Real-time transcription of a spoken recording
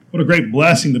What a great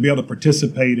blessing to be able to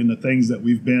participate in the things that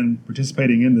we've been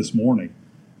participating in this morning.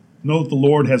 Know that the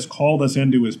Lord has called us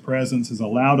into His presence, has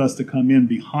allowed us to come in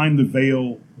behind the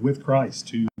veil with Christ,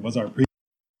 who was our priest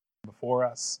before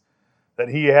us, that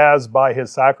He has, by His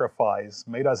sacrifice,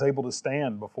 made us able to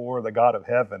stand before the God of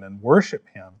heaven and worship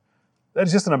Him.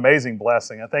 That's just an amazing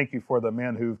blessing. I thank you for the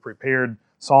men who've prepared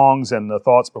songs and the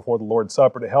thoughts before the Lord's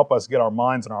Supper to help us get our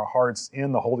minds and our hearts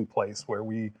in the holy place where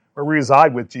we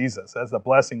reside with Jesus. That's the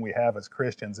blessing we have as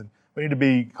Christians, and we need to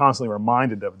be constantly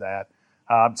reminded of that.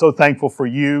 I'm so thankful for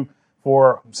you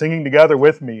for singing together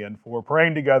with me and for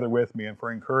praying together with me and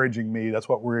for encouraging me. That's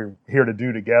what we're here to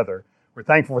do together. We're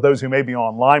thankful for those who may be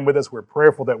online with us. We're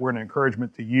prayerful that we're an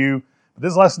encouragement to you. But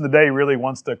this lesson today really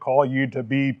wants to call you to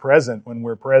be present when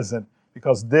we're present,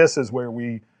 because this is where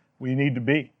we need to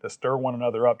be, to stir one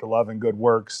another up to love and good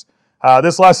works.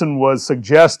 This lesson was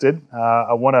suggested.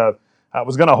 I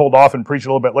was going to hold off and preach a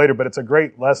little bit later, but it's a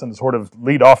great lesson to sort of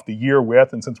lead off the year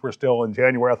with. And since we're still in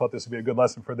January, I thought this would be a good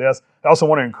lesson for this. I also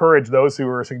want to encourage those who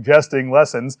are suggesting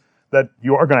lessons that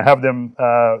you are going to have them.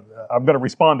 I'm going to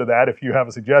respond to that. If you have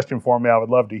a suggestion for me, I would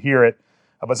love to hear it.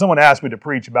 But someone asked me to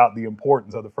preach about the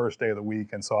importance of the first day of the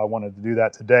week, and so I wanted to do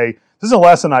that today. This is a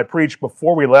lesson I preached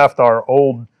before we left our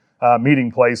old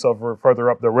meeting place over further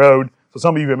up the road. So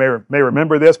some of you may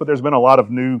remember this, but there's been a lot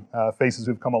of new faces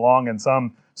who've come along, and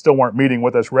some still weren't meeting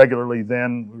with us regularly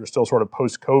then. We were still sort of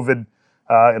post-COVID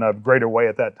in a greater way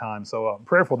at that time. So I'm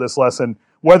prayerful this lesson,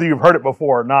 whether you've heard it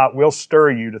before or not, will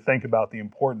stir you to think about the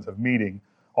importance of meeting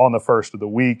on the first of the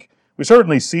week. We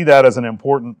certainly see that as an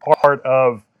important part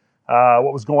of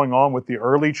what was going on with the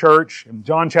early church. In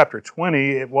John chapter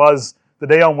 20, it was the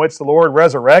day on which the Lord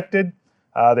resurrected.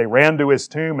 They ran to His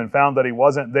tomb and found that He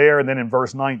wasn't there. And then in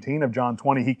verse 19 of John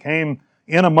 20, He came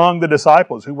in among the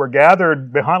disciples who were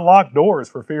gathered behind locked doors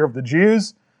for fear of the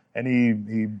Jews. And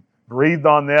He breathed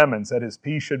on them and said His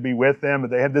peace should be with them. But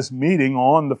they had this meeting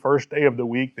on the first day of the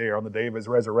week there, on the day of His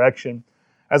resurrection.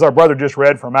 As our brother just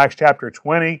read from Acts chapter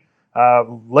 20,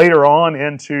 later on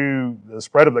into the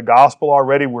spread of the gospel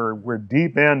already, we're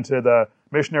deep into the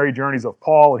missionary journeys of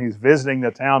Paul, and he's visiting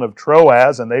the town of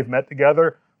Troas, and they've met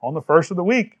together on the first of the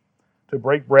week to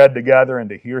break bread together and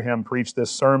to hear him preach this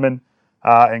sermon.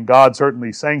 And God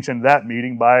certainly sanctioned that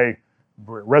meeting by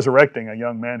resurrecting a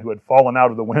young man who had fallen out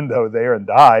of the window there and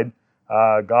died.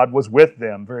 God was with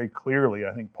them very clearly.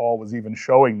 I think Paul was even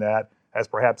showing that, as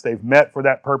perhaps they've met for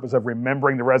that purpose of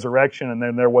remembering the resurrection, and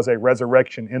then there was a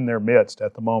resurrection in their midst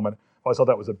at the moment. I thought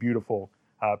that was a beautiful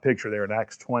picture there in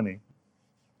Acts 20.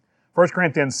 1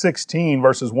 Corinthians 16,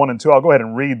 verses 1 and 2. I'll go ahead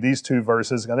and read these two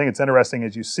verses. I think it's interesting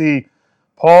as you see,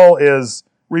 Paul is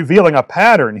revealing a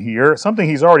pattern here, something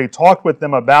he's already talked with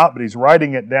them about, but he's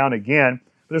writing it down again.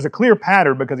 There's a clear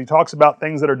pattern because he talks about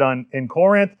things that are done in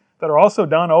Corinth that are also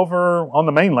done over on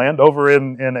the mainland, over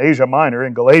in Asia Minor,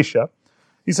 in Galatia.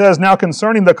 He says, "Now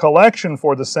concerning the collection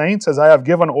for the saints, as I have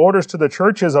given orders to the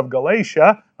churches of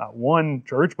Galatia," not one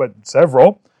church, but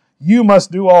several, "you must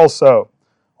do also.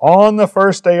 On the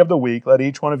first day of the week, let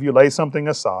each one of you lay something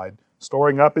aside,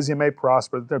 storing up as you may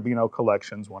prosper, that there be no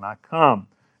collections when I come."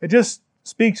 It just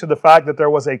speaks to the fact that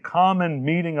there was a common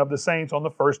meeting of the saints on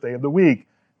the first day of the week.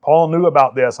 Paul knew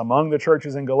about this among the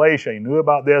churches in Galatia. He knew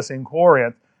about this in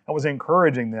Corinth and was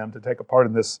encouraging them to take a part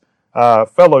in this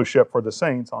fellowship for the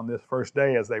saints on this first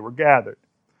day as they were gathered.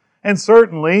 And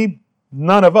certainly,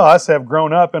 none of us have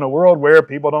grown up in a world where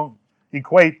people don't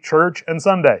equate church and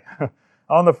Sunday.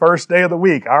 On the first day of the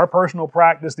week, our personal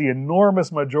practice, the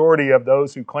enormous majority of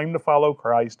those who claim to follow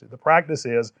Christ, the practice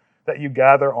is that you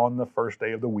gather on the first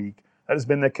day of the week. That has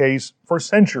been the case for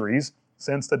centuries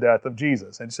since the death of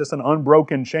Jesus. And it's just an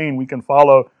unbroken chain we can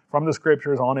follow from the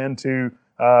Scriptures on into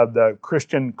the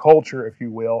Christian culture, if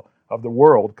you will, of the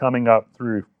world coming up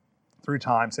through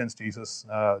time since Jesus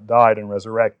died and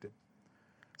resurrected.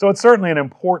 So it's certainly an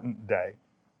important day.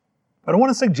 But I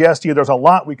want to suggest to you there's a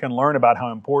lot we can learn about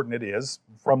how important it is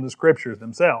from the Scriptures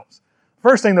themselves.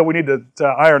 First thing that we need to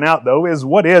iron out, though, is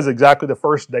what is exactly the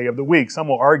first day of the week. Some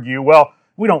will argue, well,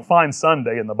 we don't find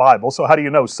Sunday in the Bible, so how do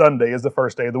you know Sunday is the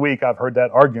first day of the week? I've heard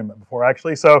that argument before,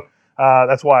 actually, so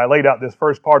that's why I laid out this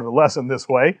first part of the lesson this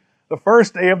way. The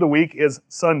first day of the week is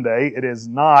Sunday. It is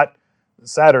not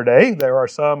Saturday. There are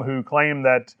some who claim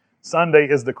that Sunday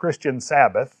is the Christian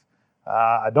Sabbath.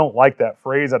 I don't like that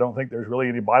phrase. I don't think there's really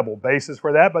any Bible basis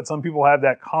for that, but some people have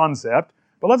that concept.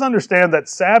 But let's understand that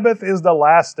Sabbath is the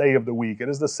last day of the week. It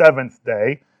is the seventh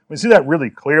day. We see that really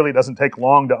clearly. It doesn't take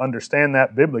long to understand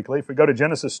that biblically. If we go to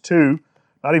Genesis 2,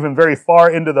 not even very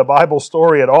far into the Bible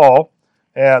story at all,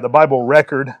 the Bible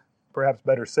record, perhaps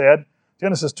better said,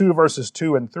 Genesis 2, verses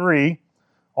 2 and 3,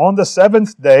 "On the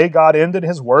seventh day God ended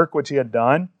His work which He had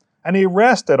done, And he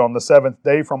rested on the seventh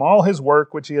day from all his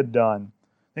work which he had done.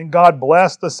 And God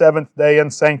blessed the seventh day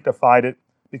and sanctified it,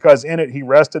 because in it he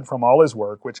rested from all his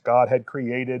work which God had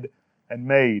created and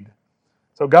made.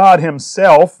 So God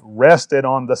himself rested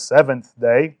on the seventh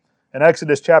day. In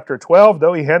Exodus chapter 12,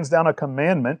 though, he hands down a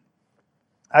commandment.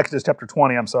 Exodus chapter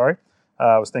 20, I'm sorry.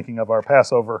 I was thinking of our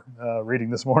Passover reading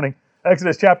this morning.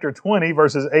 Exodus chapter 20,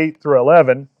 verses 8 through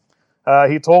 11.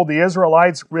 He told the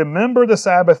Israelites, "Remember the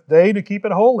Sabbath day to keep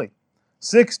it holy.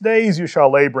 6 days you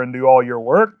shall labor and do all your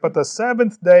work, but the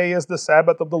seventh day is the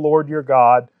Sabbath of the Lord your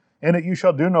God. In it you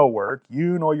shall do no work,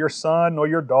 you, nor your son, nor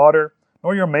your daughter,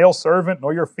 nor your male servant,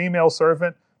 nor your female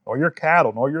servant, nor your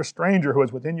cattle, nor your stranger who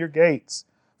is within your gates.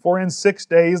 For in 6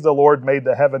 days the Lord made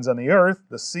the heavens and the earth,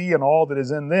 the sea and all that is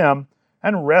in them,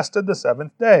 and rested the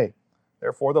seventh day.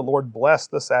 Therefore the Lord blessed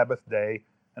the Sabbath day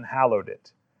and hallowed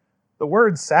it." The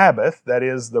word Sabbath, that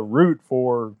is the root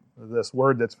for this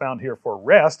word that's found here for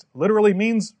rest, literally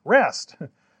means rest.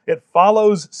 It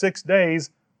follows 6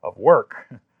 days of work.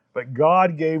 But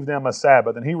God gave them a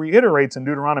Sabbath, and he reiterates in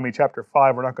Deuteronomy chapter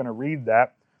 5, we're not going to read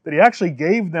that he actually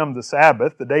gave them the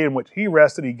Sabbath, the day in which he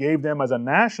rested, he gave them as a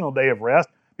national day of rest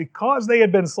because they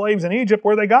had been slaves in Egypt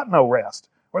where they got no rest,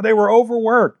 where they were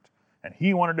overworked. And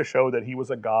he wanted to show that he was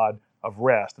a God of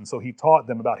rest. And so he taught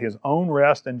them about his own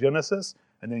rest in Genesis,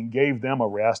 and then gave them a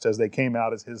rest as they came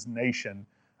out as his nation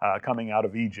coming out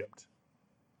of Egypt.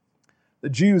 The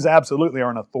Jews absolutely are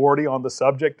an authority on the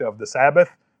subject of the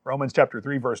Sabbath. Romans chapter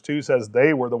 3 verse 2 says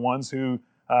they were the ones who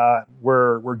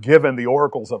were given the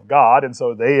oracles of God, and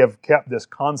so they have kept this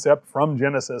concept from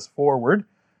Genesis forward.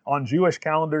 On Jewish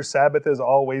calendars, Sabbath is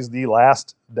always the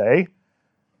last day.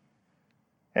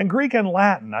 And Greek and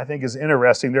Latin, I think, is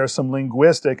interesting. There's some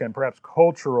linguistic and perhaps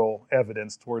cultural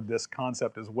evidence toward this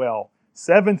concept as well.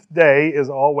 Seventh day is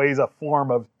always a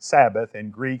form of Sabbath in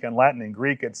Greek and Latin. In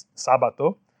Greek, it's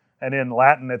Sabbato, and in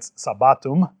Latin, it's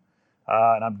Sabbatum.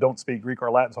 And I don't speak Greek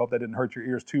or Latin, so I hope that didn't hurt your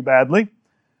ears too badly.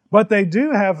 But they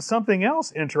do have something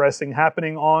else interesting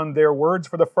happening on their words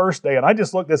for the first day. And I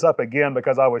just looked this up again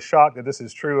because I was shocked that this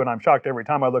is true, and I'm shocked every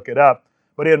time I look it up.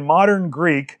 But in modern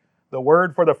Greek, the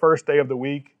word for the first day of the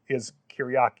week is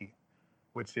Kyriaki,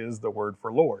 which is the word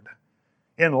for Lord.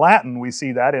 In Latin, we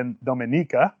see that in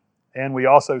Dominica, and we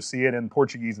also see it in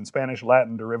Portuguese and Spanish,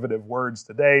 Latin derivative words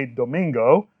today,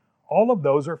 Domingo. All of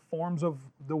those are forms of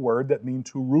the word that mean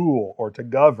to rule or to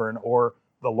govern or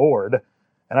the Lord.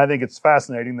 And I think it's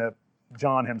fascinating that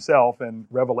John himself in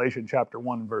Revelation chapter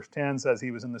 1 and verse 10 says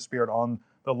he was in the Spirit on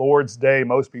the Lord's day.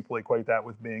 Most people equate that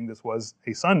with being this was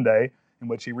a Sunday in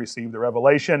which he received the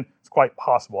revelation. It's quite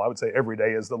possible. I would say every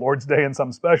day is the Lord's day in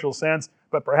some special sense,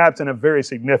 but perhaps in a very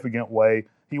significant way,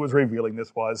 he was revealing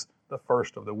this was the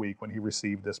first of the week when he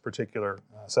received this particular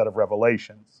set of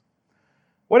revelations.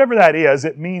 Whatever that is,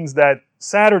 it means that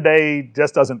Saturday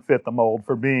just doesn't fit the mold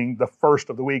for being the first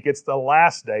of the week. It's the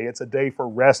last day. It's a day for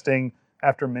resting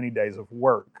after many days of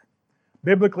work.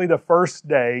 Biblically, the first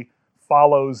day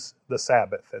follows the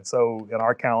Sabbath. And so in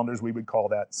our calendars, we would call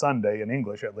that Sunday, in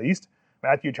English at least.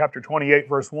 Matthew chapter 28,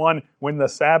 verse 1, when the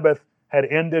Sabbath had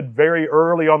ended very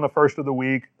early on the first of the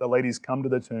week, the ladies come to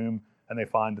the tomb and they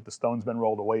find that the stone's been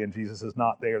rolled away and Jesus is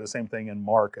not there. The same thing in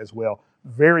Mark as well.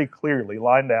 Very clearly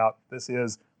lined out, this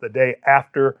is the day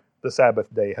after the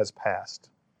Sabbath day has passed.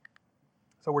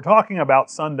 So we're talking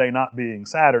about Sunday not being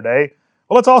Saturday.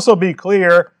 Well, let's also be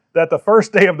clear that the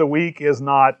first day of the week is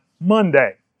not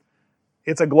Monday.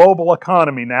 It's a global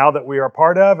economy now that we are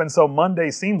part of, and so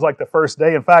Monday seems like the first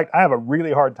day. In fact, I have a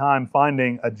really hard time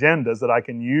finding agendas that I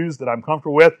can use that I'm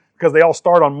comfortable with because they all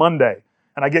start on Monday.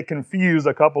 And I get confused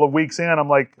a couple of weeks in. I'm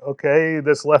like, okay,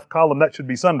 this left column, that should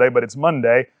be Sunday, but it's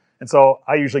Monday. And so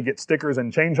I usually get stickers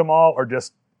and change them all or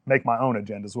just make my own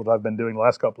agendas, what I've been doing the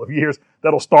last couple of years.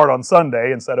 That'll start on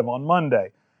Sunday instead of on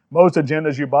Monday. Most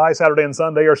agendas you buy Saturday and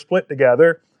Sunday are split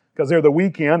together because they're the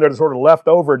weekend. They're the sort of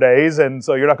leftover days, and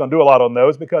so you're not going to do a lot on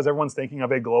those because everyone's thinking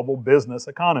of a global business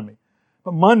economy.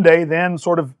 But Monday then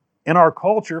sort of in our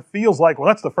culture feels like, well,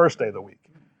 that's the first day of the week.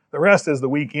 The rest is the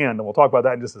weekend, and we'll talk about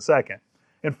that in just a second.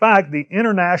 In fact, the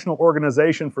International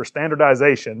Organization for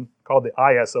Standardization, called the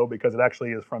ISO because it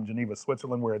actually is from Geneva,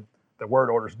 Switzerland, where the word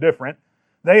order is different,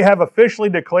 they have officially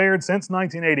declared since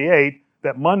 1988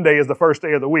 that Monday is the first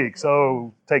day of the week.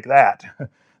 So take that.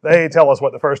 They tell us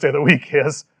what the first day of the week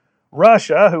is.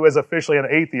 Russia, who is officially an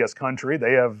atheist country,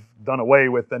 they have done away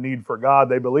with the need for God,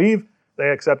 they believe.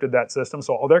 They accepted that system.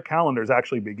 So all their calendars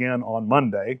actually begin on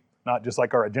Monday, not just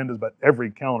like our agendas, but every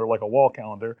calendar like a wall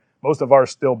calendar. Most of ours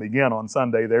still begin on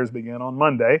Sunday. Theirs begin on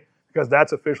Monday because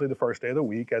that's officially the first day of the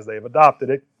week as they've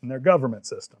adopted it in their government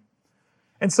system.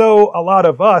 And so a lot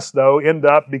of us, though, end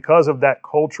up, because of that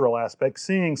cultural aspect,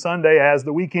 seeing Sunday as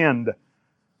the weekend.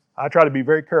 I try to be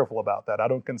very careful about that. I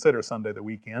don't consider Sunday the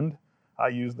weekend. I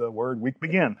use the word week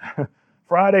begin.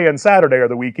 Friday and Saturday are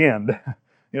the weekend.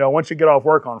 Once you get off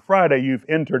work on Friday, you've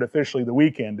entered officially the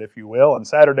weekend, if you will, and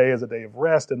Saturday is a day of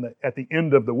rest at the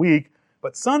end of the week.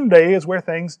 But Sunday is where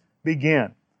things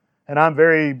begin. And I'm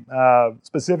very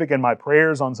specific in my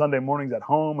prayers on Sunday mornings at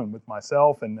home and with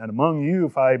myself and among you,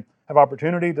 if I have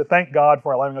opportunity, to thank God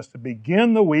for allowing us to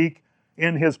begin the week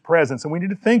in His presence. And we need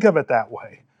to think of it that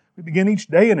way. We begin each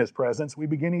day in His presence. We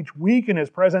begin each week in His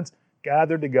presence,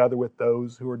 gathered together with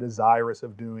those who are desirous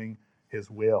of doing His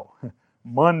will.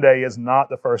 Monday is not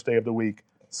the first day of the week.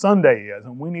 Sunday is,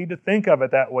 and we need to think of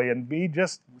it that way and be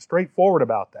just straightforward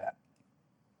about that.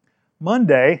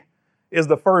 Monday is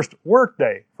the first work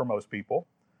day for most people,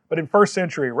 but in first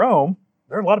century Rome,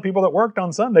 there are a lot of people that worked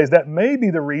on Sundays. That may be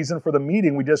the reason for the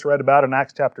meeting we just read about in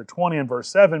Acts chapter 20 and verse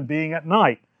 7 being at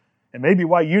night. And maybe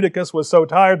why Eutychus was so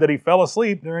tired that he fell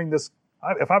asleep during this.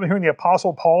 If I've been hearing the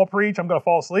Apostle Paul preach, I'm going to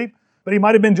fall asleep. But he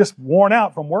might have been just worn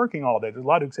out from working all day. There's a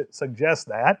lot who suggest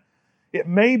that. It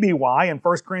may be why in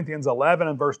 1 Corinthians 11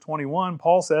 and verse 21,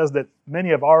 Paul says that many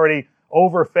have already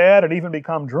overfed and even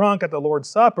become drunk at the Lord's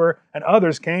Supper, and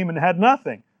others came and had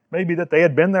nothing. Maybe that they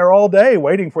had been there all day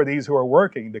waiting for these who are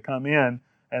working to come in,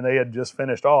 and they had just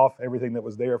finished off everything that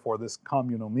was there for this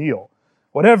communal meal.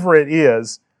 Whatever it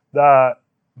is, the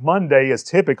Monday is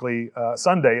typically,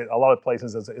 Sunday, a lot of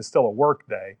places is still a work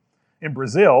day. In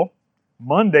Brazil,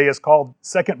 Monday is called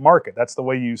Second Market. That's the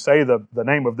way you say the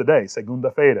name of the day,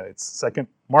 Segunda-feira. It's Second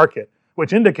Market,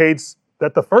 which indicates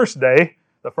that the first day,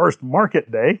 the first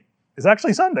market day, is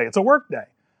actually Sunday. It's a work day.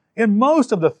 In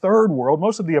most of the third world,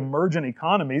 most of the emergent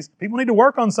economies, people need to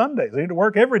work on Sundays. They need to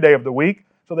work every day of the week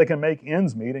so they can make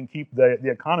ends meet and keep the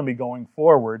economy going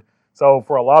forward. So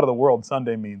for a lot of the world,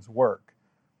 Sunday means work.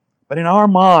 But in our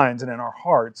minds and in our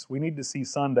hearts, we need to see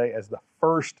Sunday as the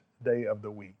first day of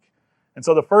the week. And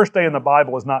so the first day in the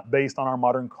Bible is not based on our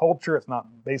modern culture. It's not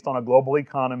based on a global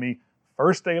economy.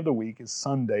 First day of the week is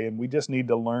Sunday, and we just need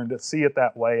to learn to see it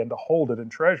that way and to hold it and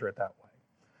treasure it that way.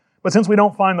 But since we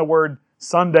don't find the word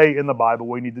Sunday in the Bible,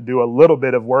 we need to do a little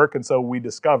bit of work, and so we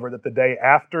discover that the day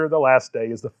after the last day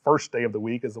is the first day of the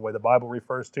week, is the way the Bible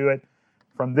refers to it.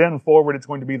 From then forward, it's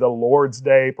going to be the Lord's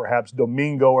Day, perhaps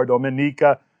Domingo or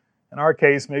Dominica. In our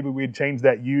case, maybe we'd change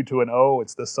that U to an O.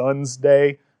 It's the Sun's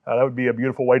Day. That would be a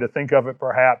beautiful way to think of it,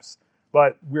 perhaps.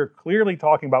 But we're clearly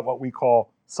talking about what we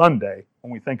call Sunday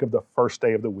when we think of the first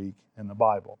day of the week in the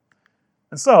Bible.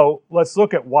 And so let's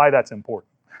look at why that's important.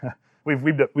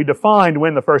 We defined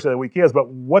when the first day of the week is, but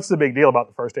what's the big deal about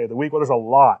the first day of the week? Well, there's a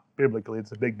lot, biblically,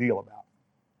 it's a big deal about.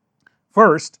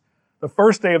 First, the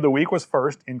first day of the week was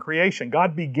first in creation.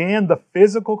 God began the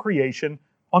physical creation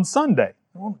on Sunday.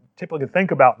 We don't typically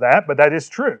think about that, but that is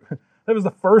true. That was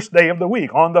the first day of the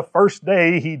week. On the first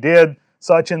day, He did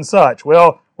such and such.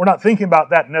 Well, we're not thinking about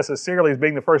that necessarily as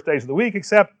being the first days of the week,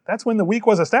 except that's when the week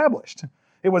was established.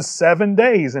 It was 7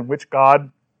 days in which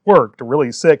God worked,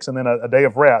 really 6, and then a day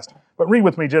of rest. But read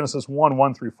with me Genesis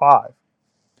 1 through 5.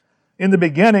 In the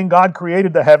beginning, God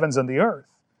created the heavens and the earth.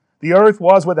 The earth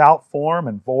was without form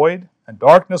and void, and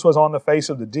darkness was on the face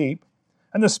of the deep,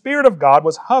 and the Spirit of God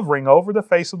was hovering over the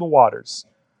face of the waters.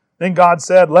 Then God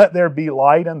said, "Let there be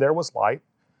light," and there was light.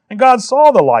 And God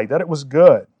saw the light, that it was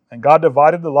good, and God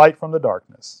divided the light from the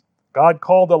darkness. God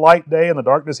called the light day, and the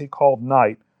darkness He called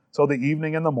night. So the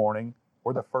evening and the morning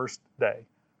were the first day.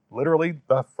 Literally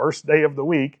the first day of the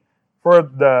week.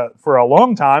 For a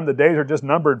long time, the days are just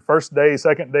numbered first day,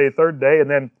 second day, third day, and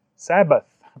then Sabbath,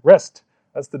 rest.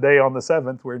 That's the day on the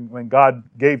seventh when God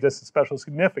gave this special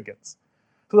significance.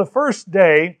 So the first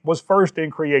day was first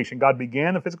in creation. God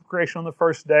began the physical creation on the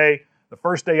first day. The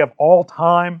first day of all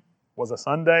time was a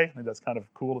Sunday. I think that's kind of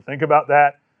cool to think about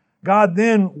that. God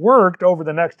then worked over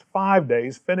the next 5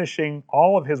 days, finishing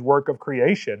all of His work of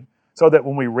creation, so that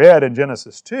when we read in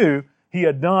Genesis 2, He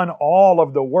had done all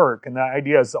of the work, and the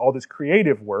idea is all this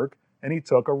creative work, and He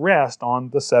took a rest on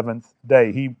the seventh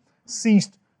day. He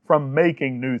ceased from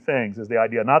making new things, is the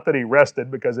idea. Not that He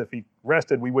rested, because if He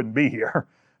rested, we wouldn't be here.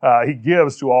 He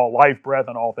gives to all life, breath,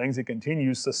 and all things. He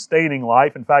continues sustaining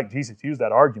life. In fact, Jesus used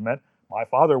that argument. My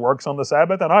Father works on the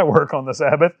Sabbath, and I work on the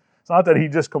Sabbath. It's not that He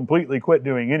just completely quit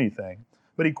doing anything,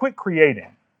 but He quit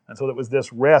creating. And so it was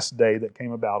this rest day that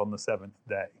came about on the seventh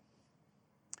day.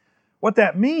 What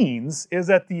that means is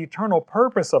that the eternal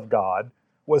purpose of God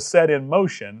was set in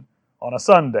motion on a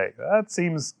Sunday. That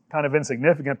seems kind of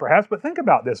insignificant perhaps, but think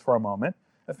about this for a moment.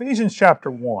 Ephesians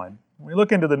chapter 1, we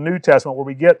look into the New Testament where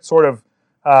we get sort of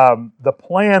the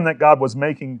plan that God was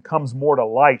making comes more to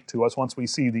light to us once we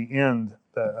see the end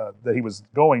that he was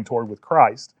going toward with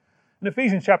Christ. In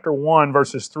Ephesians chapter 1,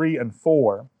 verses 3 and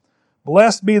 4,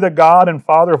 "Blessed be the God and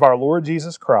Father of our Lord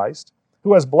Jesus Christ,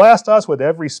 who has blessed us with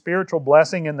every spiritual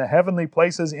blessing in the heavenly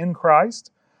places in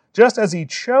Christ, just as he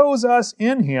chose us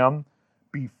in him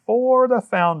before the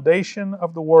foundation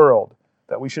of the world,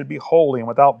 that we should be holy and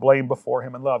without blame before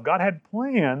him in love." God had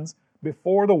plans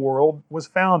before the world was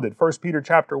founded. 1 Peter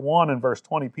chapter 1 and verse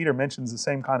 20, Peter mentions the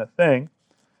same kind of thing.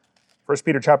 1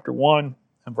 Peter chapter 1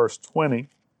 and verse 20,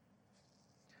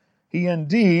 "He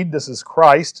indeed," this is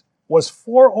Christ, "was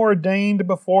foreordained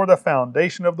before the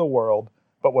foundation of the world,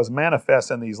 but was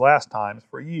manifest in these last times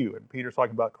for you." And Peter's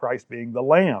talking about Christ being the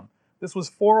Lamb. This was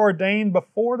foreordained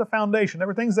before the foundation. There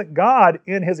were things that God,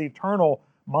 in his eternal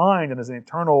mind and his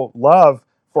eternal love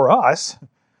for us,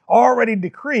 already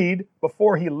decreed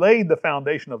before he laid the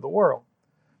foundation of the world.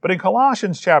 But in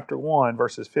Colossians chapter 1,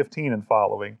 verses 15 and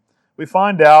following, we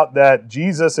find out that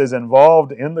Jesus is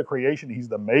involved in the creation. He's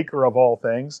the maker of all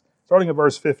things. Starting at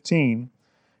verse 15,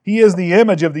 "He is the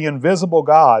image of the invisible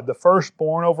God, the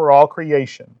firstborn over all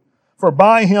creation. For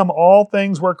by him all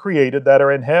things were created that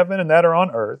are in heaven and that are on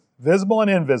earth, visible and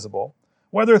invisible,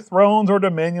 whether thrones or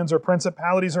dominions or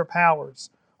principalities or powers.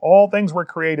 All things were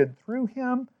created through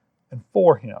him and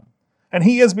for him. And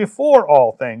he is before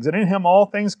all things, and in him all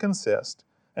things consist.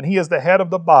 And he is the head of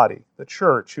the body, the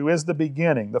church, who is the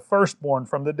beginning, the firstborn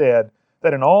from the dead,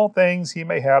 that in all things he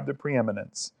may have the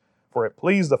preeminence. For it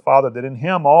pleased the Father that in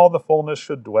him all the fullness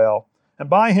should dwell, and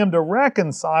by him to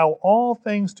reconcile all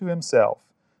things to himself.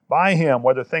 By him,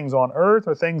 whether things on earth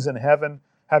or things in heaven,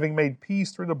 having made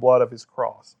peace through the blood of his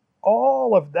cross."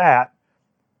 All of that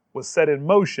was set in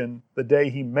motion the day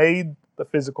he made the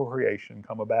physical creation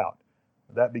come about.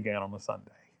 That began on a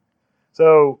Sunday.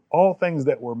 So all things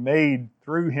that were made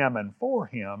through him and for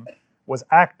him was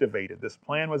activated. This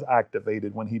plan was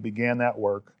activated when he began that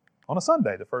work on a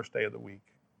Sunday, the first day of the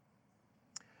week.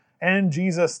 And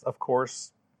Jesus, of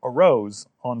course, arose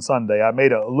on Sunday. I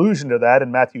made an allusion to that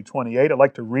in Matthew 28. I'd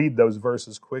like to read those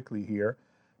verses quickly here.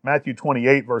 Matthew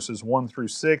 28, verses 1 through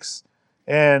 6.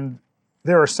 And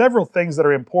there are several things that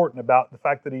are important about the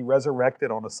fact that he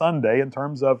resurrected on a Sunday in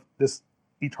terms of this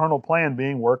eternal plan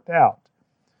being worked out.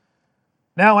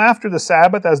 "Now after the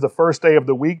Sabbath, as the first day of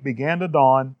the week began to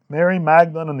dawn, Mary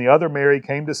Magdalene and the other Mary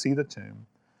came to see the tomb.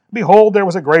 Behold, there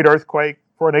was a great earthquake,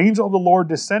 for an angel of the Lord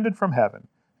descended from heaven,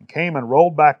 and came and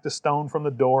rolled back the stone from the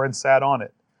door and sat on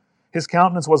it. His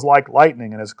countenance was like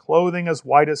lightning, and his clothing as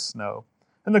white as snow.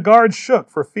 And the guards shook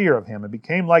for fear of him, and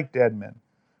became like dead men.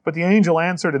 But the angel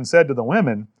answered and said to the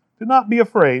women, Do not be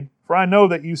afraid, for I know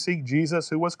that you seek Jesus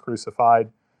who was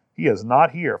crucified. He is not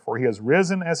here, for he has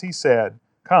risen as he said.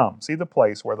 Come, see the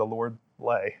place where the Lord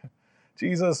lay."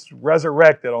 Jesus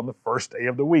resurrected on the first day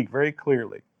of the week, very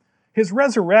clearly. His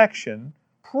resurrection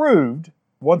proved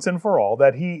once and for all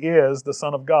that he is the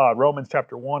Son of God. Romans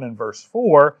chapter 1 and verse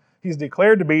 4, he's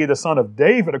declared to be the Son of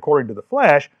David according to the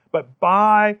flesh, but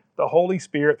by the Holy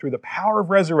Spirit, through the power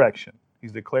of resurrection,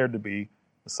 he's declared to be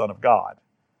the Son of God.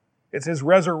 It's his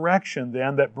resurrection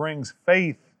then that brings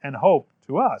faith and hope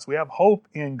to us. We have hope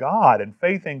in God and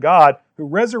faith in God who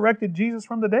resurrected Jesus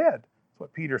from the dead. That's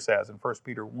what Peter says in 1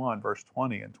 Peter 1, verse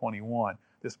 20 and 21.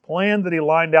 This plan that he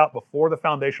lined out before the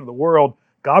foundation of the world,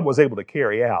 God was able to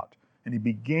carry out. And he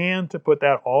began to put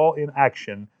that all in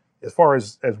action, as far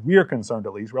as we're concerned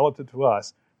at least, relative to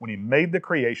us, when he made the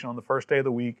creation on the first day of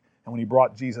the week and when he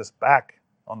brought Jesus back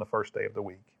on the first day of the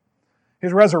week.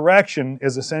 His resurrection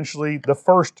is essentially the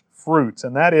first fruits,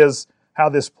 and that is how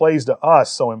this plays to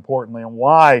us so importantly and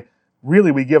why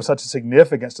really we give such a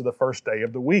significance to the first day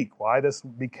of the week, why this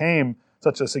became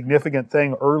such a significant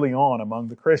thing early on among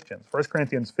the Christians. 1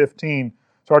 Corinthians 15,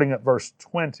 starting at verse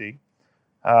 20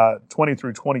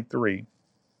 through 23.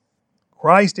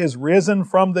 "Christ is risen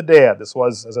from the dead." This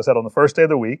was, as I said, on the first day of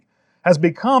the week, "has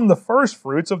become the first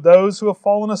fruits of those who have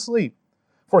fallen asleep.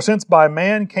 For since by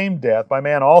man came death, by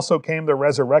man also came the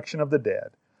resurrection of the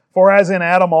dead. For as in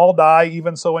Adam all die,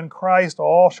 even so in Christ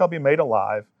all shall be made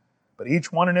alive, but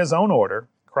each one in his own order.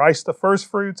 Christ the first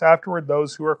fruits, afterward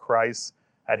those who are Christ's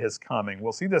at his coming."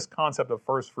 We'll see this concept of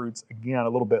first fruits again a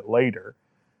little bit later.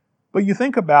 But you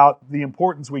think about the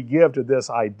importance we give to this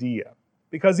idea.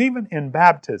 Because even in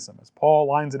baptism, as Paul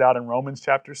lines it out in Romans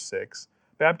chapter 6,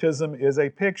 baptism is a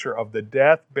picture of the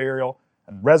death, burial,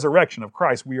 and resurrection of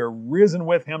Christ. We are risen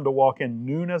with him to walk in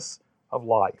newness of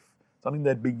life. Something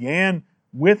that began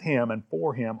with him and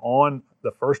for him on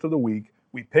the first of the week.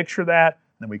 We picture that,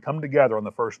 and then we come together on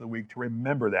the first of the week to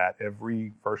remember that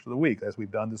every first of the week, as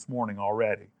we've done this morning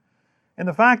already. And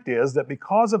the fact is that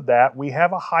because of that, we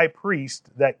have a high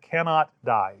priest that cannot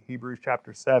die. Hebrews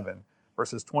chapter 7,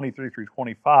 verses 23 through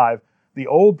 25. The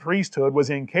old priesthood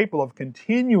was incapable of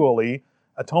continually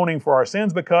atoning for our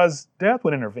sins because death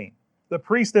would intervene. The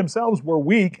priests themselves were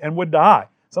weak and would die.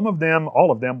 Some of them,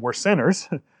 all of them, were sinners.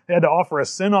 They had to offer a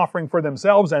sin offering for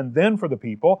themselves and then for the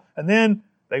people, and then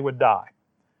they would die.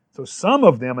 So some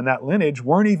of them in that lineage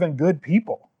weren't even good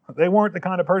people. They weren't the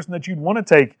kind of person that you'd want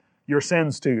to take your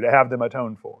sins to have them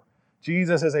atoned for.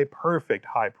 Jesus is a perfect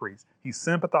high priest. He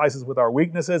sympathizes with our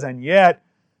weaknesses, and yet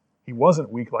he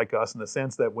wasn't weak like us in the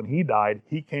sense that when he died,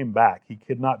 he came back. He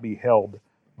could not be held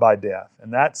by death.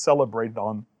 And that's celebrated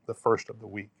on the first of the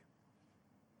week.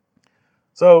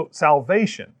 So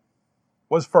salvation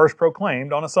was first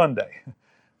proclaimed on a Sunday.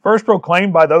 First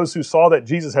proclaimed by those who saw that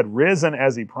Jesus had risen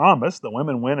as he promised. The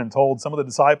women went and told some of the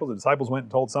disciples went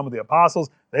and told some of the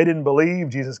apostles. They didn't believe.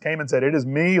 Jesus came and said, "It is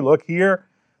me, look here."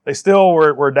 They still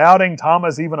were doubting.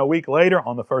 Thomas, even a week later,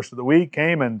 on the first of the week,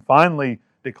 came and finally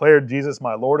declared Jesus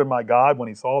my Lord and my God when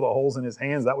he saw the holes in his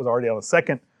hands. That was already on the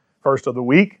second first of the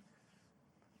week.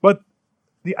 But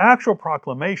the actual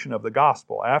proclamation of the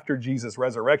gospel after Jesus'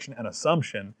 resurrection and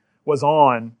assumption was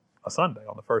on a Sunday,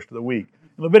 on the first of the week.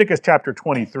 In Leviticus chapter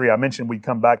 23, I mentioned we'd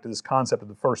come back to this concept of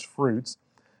the first fruits.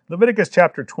 Leviticus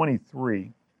chapter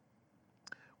 23,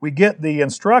 we get the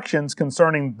instructions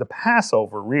concerning the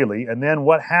Passover, really, and then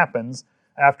what happens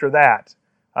after that.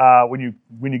 When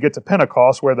you get to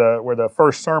Pentecost, where the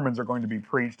first sermons are going to be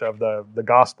preached of the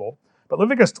gospel. But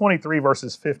Leviticus 23,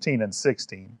 verses 15 and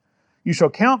 16. You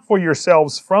shall count for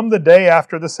yourselves from the day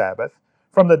after the Sabbath,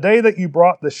 from the day that you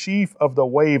brought the sheaf of the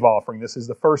wave offering. This is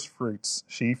the first fruits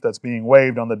sheaf that's being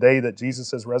waved on the day that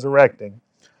Jesus is resurrecting.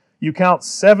 You count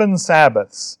 7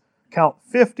 Sabbaths. Count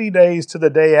 50 days to the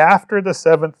day after the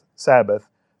 7th Sabbath.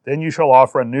 Then you shall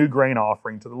offer a new grain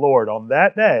offering to the Lord. On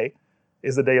that day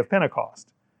is the day of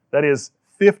Pentecost. That is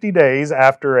 50 days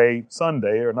after a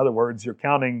Sunday, or in other words, you're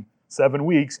counting 7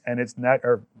 weeks, and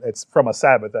it's from a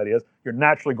Sabbath, that is. You're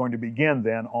naturally going to begin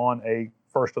then on a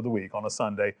first of the week, on a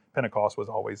Sunday. Pentecost was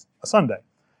always a Sunday.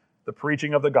 The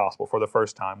preaching of the gospel for the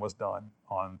first time was done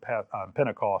on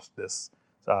Pentecost, this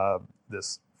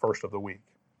first of the week.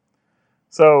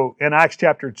 So in Acts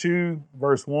chapter 2,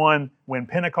 verse 1, when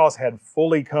Pentecost had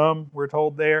fully come, we're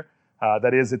told there,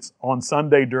 that is, it's on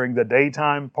Sunday during the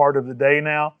daytime part of the day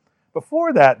now.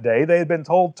 Before that day, they had been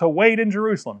told to wait in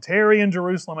Jerusalem, tarry in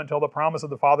Jerusalem until the promise of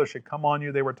the Father should come on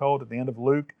you, they were told at the end of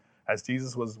Luke, as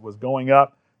Jesus was going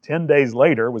up. 10 days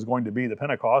later was going to be the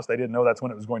Pentecost. They didn't know that's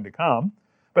when it was going to come.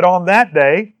 But on that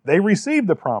day, they received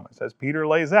the promise, as Peter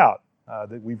lays out,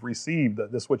 that we've received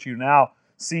this which you now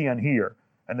see and hear.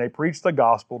 And they preached the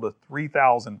gospel to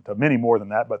 3,000, to many more than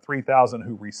that, but 3,000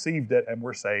 who received it and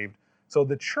were saved. So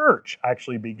the church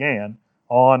actually began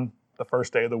on the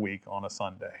first day of the week on a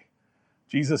Sunday.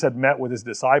 Jesus had met with his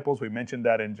disciples. We mentioned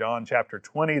that in John chapter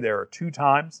 20. There are 2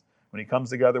 times when he comes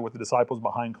together with the disciples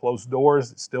behind closed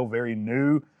doors. It's still very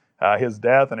new, his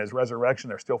death and his resurrection.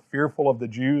 They're still fearful of the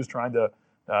Jews, trying to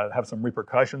have some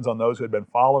repercussions on those who had been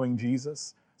following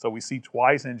Jesus. So we see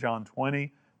twice in John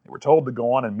 20. They were told to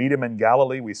go on and meet him in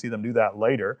Galilee. We see them do that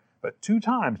later. But 2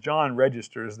 times John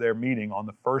registers their meeting on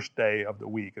the first day of the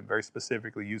week and very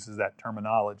specifically uses that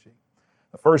terminology.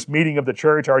 The first meeting of the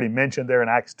church, already mentioned there in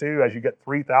Acts 2, as you get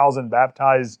 3,000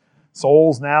 baptized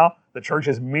souls now, the church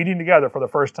is meeting together for the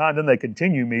first time. Then they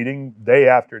continue meeting day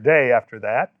after day after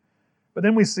that. But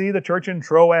then we see the church in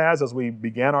Troas, as we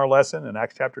began our lesson in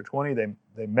Acts chapter 20.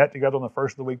 They met together on the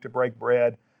first of the week to break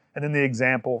bread. And then the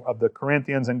example of the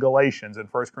Corinthians and Galatians in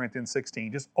 1 Corinthians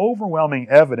 16. Just overwhelming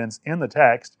evidence in the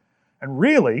text. And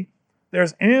really,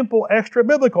 there's ample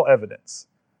extra-biblical evidence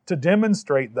to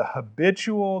demonstrate the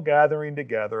habitual gathering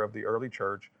together of the early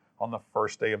church on the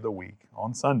first day of the week,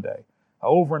 on Sunday.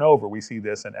 Over and over, we see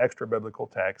this in extra-biblical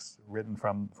texts written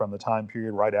from the time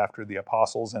period right after the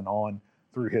apostles and on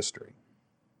through history.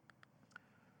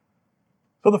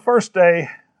 So the first day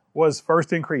was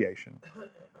first in creation,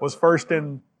 was first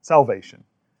in salvation,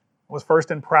 was first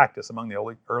in practice among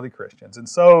the early Christians. And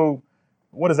so,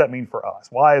 what does that mean for us?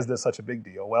 Why is this such a big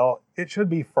deal? Well, it should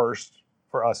be first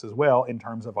for us as well in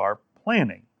terms of our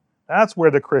planning. That's where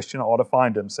the Christian ought to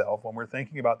find himself when we're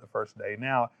thinking about the first day.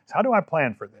 Now, how do I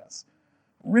plan for this?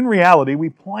 In reality, we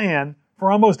plan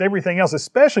for almost everything else,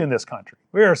 especially in this country.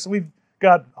 We've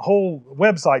got whole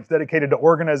websites dedicated to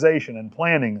organization and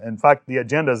planning. In fact, the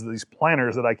agendas, these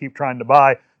planners that I keep trying to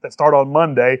buy that start on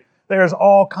Monday, there's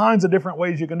all kinds of different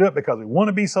ways you can do it because we want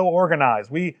to be so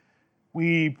organized.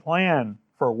 We plan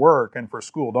for work and for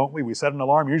school, don't we? We set an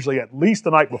alarm usually at least the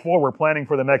night before we're planning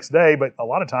for the next day, but a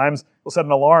lot of times we'll set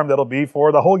an alarm that'll be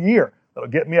for the whole year. that'll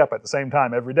get me up at the same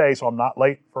time every day so I'm not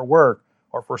late for work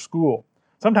or for school.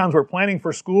 Sometimes we're planning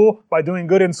for school by doing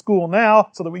good in school now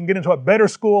so that we can get into a better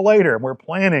school later. And we're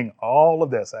planning all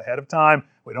of this ahead of time.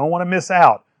 We don't want to miss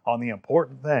out on the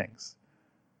important things.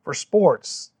 For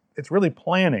sports, it's really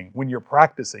planning when you're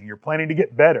practicing. You're planning to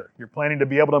get better. You're planning to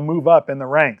be able to move up in the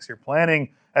ranks. You're planning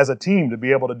as a team to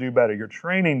be able to do better. You're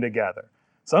training together.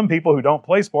 Some people who don't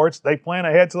play sports, they plan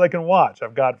ahead so they can watch.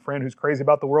 I've got a friend who's crazy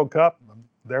about the World Cup. I'm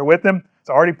there with him. He's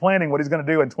already planning what he's going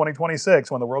to do in 2026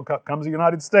 when the World Cup comes to the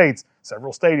United States.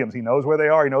 Several stadiums. He knows where they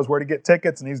are. He knows where to get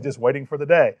tickets, and he's just waiting for the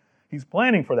day. He's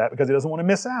planning for that because he doesn't want to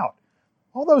miss out.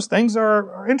 All those things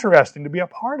are interesting to be a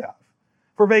part of.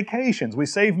 For vacations, we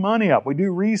save money up. We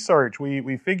do research.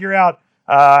 We figure out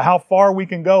how far we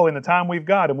can go in the time we've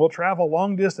got, and we'll travel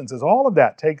long distances. All of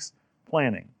that takes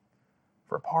planning.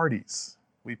 For parties,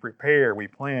 we prepare, we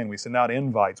plan, we send out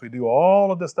invites. We do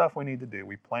all of the stuff we need to do.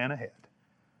 We plan ahead.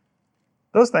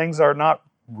 Those things are not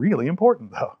really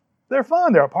important, though. They're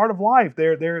fun. They're a part of life.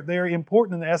 They're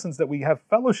important in the essence that we have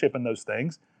fellowship in those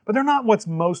things, but they're not what's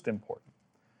most important.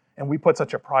 And we put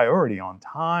such a priority on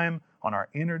time, on our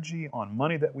energy, on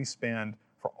money that we spend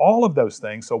for all of those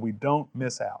things so we don't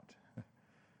miss out.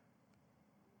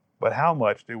 But how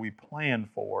much do we plan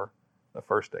for the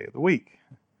first day of the week?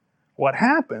 What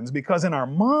happens, because in our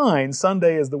mind,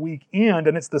 Sunday is the weekend,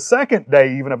 and it's the second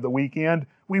day even of the weekend,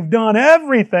 we've done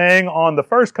everything on the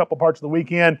first couple parts of the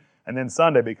weekend, and then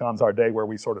Sunday becomes our day where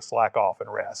we sort of slack off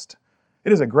and rest.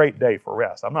 It is a great day for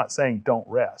rest. I'm not saying don't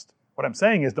rest. What I'm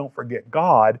saying is don't forget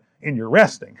God in your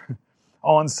resting.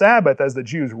 On Sabbath, as the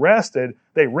Jews rested,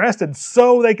 they rested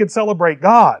so they could celebrate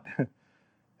God.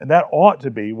 And that ought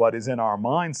to be what is in our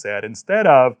mindset instead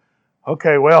of,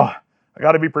 okay, well, I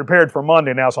got to be prepared for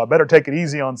Monday now, so I better take it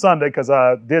easy on Sunday because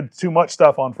I did too much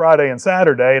stuff on Friday and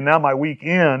Saturday, and now my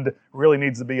weekend really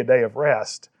needs to be a day of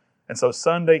rest. And so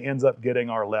Sunday ends up getting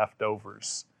our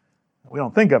leftovers. We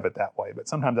don't think of it that way, but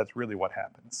sometimes that's really what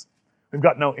happens. We've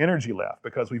got no energy left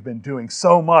because we've been doing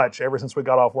so much ever since we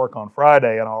got off work on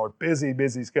Friday and our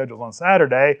busy schedules on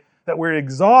Saturday that we're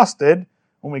exhausted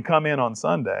when we come in on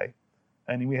Sunday.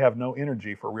 And we have no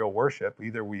energy for real worship.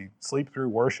 Either we sleep through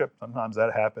worship, sometimes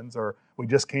that happens, or we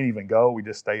just can't even go. We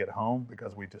just stay at home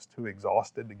because we're just too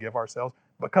exhausted to give ourselves.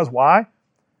 Because why?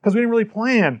 Because we didn't really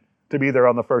plan to be there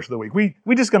on the first of the week.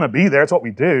 We just going to be there. It's what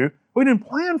we do. We didn't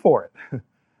plan for it.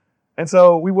 And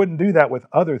so we wouldn't do that with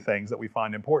other things that we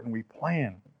find important. We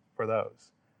plan for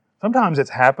those. Sometimes it's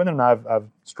happened, and I've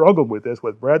struggled with this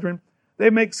with brethren. They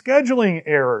make scheduling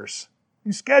errors.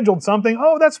 You scheduled something.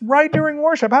 Oh, that's right during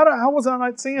worship. How was I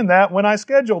not seeing that when I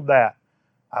scheduled that?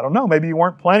 I don't know. Maybe you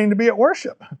weren't planning to be at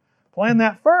worship. Plan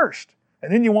that first.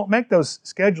 And then you won't make those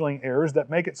scheduling errors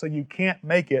that make it so you can't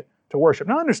make it to worship.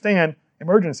 Now, understand,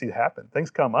 emergencies happen.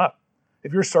 Things come up.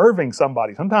 If you're serving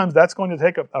somebody, sometimes that's going to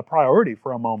take a priority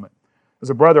for a moment. There's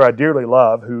a brother I dearly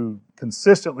love who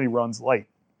consistently runs late.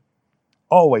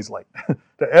 Always late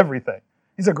to everything.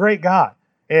 He's a great guy.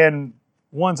 And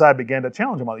once I began to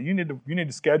challenge him on it, you need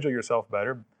to schedule yourself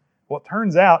better. Well, it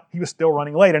turns out he was still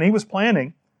running late, and he was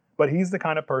planning, but he's the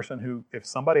kind of person who, if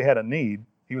somebody had a need,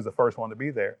 he was the first one to be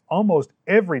there. Almost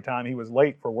every time he was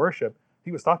late for worship,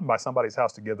 he was stopping by somebody's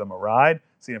house to give them a ride,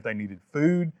 seeing if they needed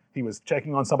food. He was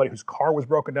checking on somebody whose car was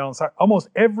broken down on the side. Almost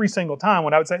every single time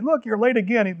when I would say, look, you're late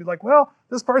again, he'd be like, well,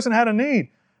 this person had a need.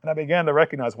 And I began to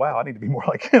recognize, wow, I need to be more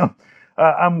like him.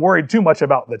 I'm worried too much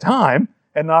about the time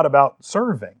and not about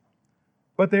serving.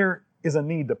 But there is a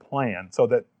need to plan so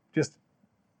that just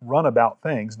runabout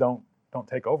things don't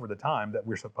take over the time that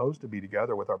we're supposed to be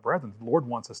together with our brethren. The Lord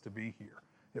wants us to be here.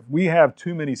 If we have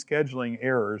too many scheduling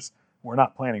errors, we're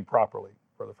not planning properly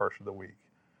for the first of the week.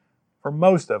 For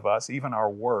most of us, even our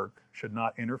work should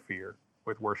not interfere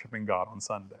with worshiping God on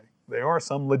Sunday. There are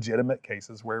some legitimate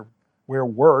cases where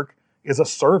work is a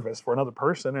service for another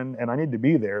person, and I need to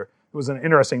be there. It was an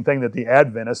interesting thing that the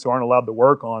Adventists, who aren't allowed to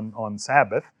work on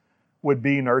Sabbath, would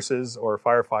be nurses or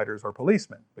firefighters or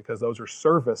policemen, because those are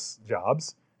service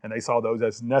jobs, and they saw those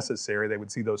as necessary. They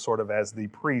would see those sort of as the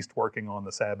priest working on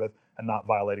the Sabbath and not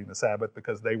violating the Sabbath,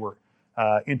 because they were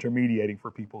intermediating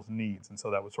for people's needs. And so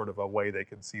that was sort of a way they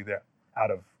could see that out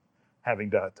of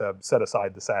having to set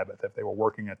aside the Sabbath if they were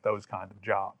working at those kind of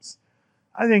jobs.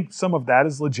 I think some of that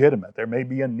is legitimate. There may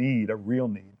be a need, a real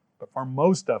need, but for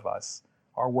most of us,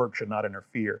 our work should not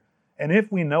interfere. And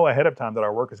if we know ahead of time that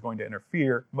our work is going to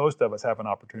interfere, most of us have an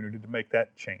opportunity to make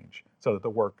that change so that the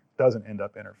work doesn't end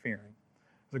up interfering.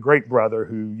 There's a great brother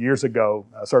who years ago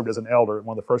served as an elder at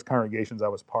one of the first congregations I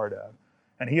was part of.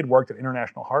 And he had worked at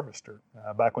International Harvester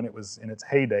back when it was in its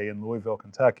heyday in Louisville,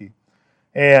 Kentucky.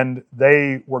 And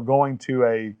they were going to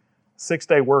a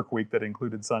 6-day work week that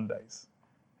included Sundays.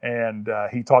 And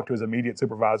he talked to his immediate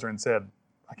supervisor and said,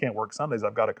 I can't work Sundays.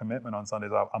 I've got a commitment on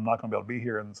Sundays. I'm not going to be able to be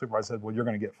here. And the supervisor said, well, you're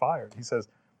going to get fired. He says,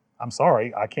 I'm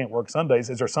sorry, I can't work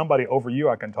Sundays. Is there somebody over you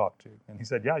I can talk to? And he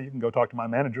said, yeah, you can go talk to my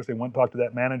manager. So he went and talked to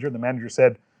that manager. The manager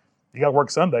said, you got to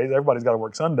work Sundays. Everybody's got to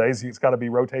work Sundays. It's got to be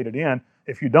rotated in.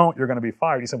 If you don't, you're going to be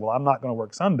fired. He said, well, I'm not going to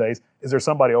work Sundays. Is there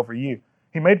somebody over you?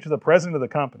 He made it to the president of the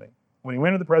company. When he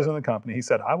went to the president of the company, he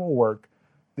said, I will work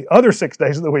the other 6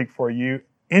 days of the week for you,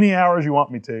 any hours you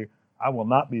want me to. I will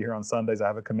not be here on Sundays. I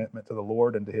have a commitment to the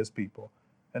Lord and to his people.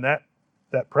 And that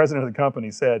president of the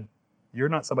company said, you're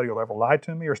not somebody who will ever lie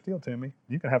to me or steal to me.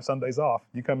 You can have Sundays off.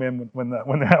 You come in when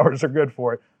the hours are good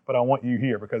for it, but I want you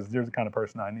here because you're the kind of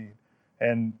person I need.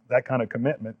 And that kind of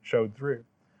commitment showed through.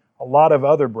 A lot of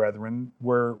other brethren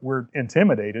were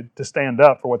intimidated to stand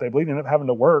up for what they believed and ended up having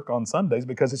to work on Sundays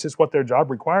because it's just what their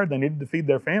job required. They needed to feed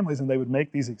their families and they would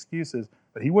make these excuses,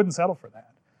 but he wouldn't settle for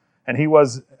that. And he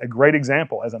was a great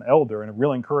example as an elder and a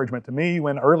real encouragement to me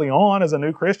when early on as a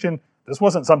new Christian, this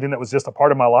wasn't something that was just a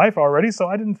part of my life already, so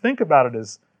I didn't think about it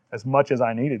as much as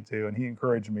I needed to. And he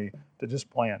encouraged me to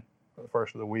just plan for the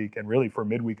first of the week and really for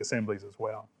midweek assemblies as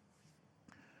well.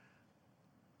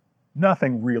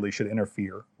 Nothing really should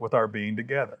interfere with our being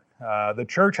together. The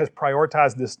church has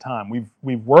prioritized this time.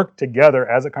 We've worked together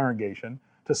as a congregation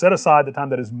to set aside the time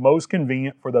that is most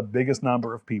convenient for the biggest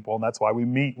number of people, and that's why we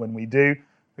meet when we do.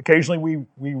 Occasionally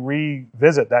we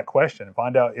revisit that question and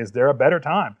find out, is there a better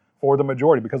time for the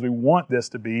majority? Because we want this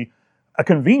to be a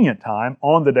convenient time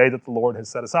on the day that the Lord has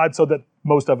set aside so that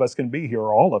most of us can be here,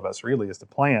 or all of us really, is the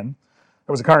plan.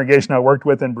 There was a congregation I worked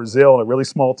with in Brazil in a really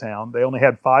small town. They only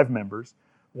had 5 members.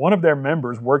 One of their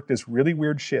members worked this really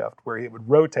weird shift where he would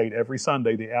rotate every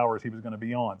Sunday the hours he was going to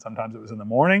be on. Sometimes it was in the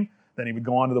morning, then he would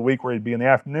go on to the week where he'd be in the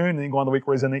afternoon, and then he'd go on to the week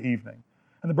where he's in the evening.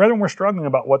 And the brethren were struggling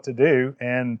about what to do,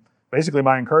 and basically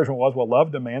my encouragement was, well,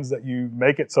 love demands that you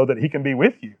make it so that he can be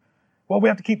with you. Well, we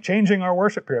have to keep changing our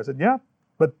worship period. I said, yeah,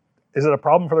 but is it a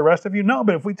problem for the rest of you? No,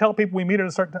 but if we tell people we meet at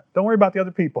a certain time, don't worry about the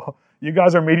other people. You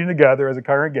guys are meeting together as a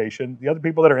congregation. The other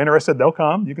people that are interested, they'll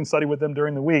come. You can study with them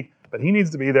during the week, but he needs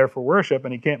to be there for worship,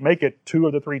 and he can't make it 2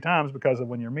 of the 3 times because of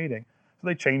when you're meeting. So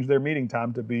they changed their meeting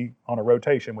time to be on a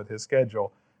rotation with his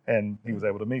schedule, and he was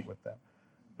able to meet with them.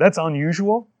 That's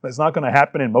unusual. It's not going to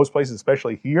happen in most places,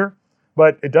 especially here,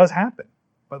 but it does happen.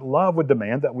 But love would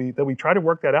demand that we try to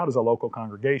work that out as a local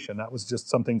congregation. That was just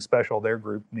something special their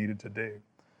group needed to do.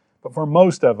 But for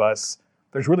most of us,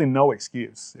 there's really no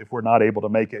excuse if we're not able to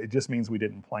make it. It just means we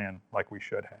didn't plan like we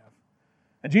should have.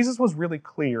 And Jesus was really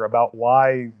clear about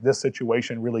why this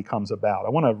situation really comes about. I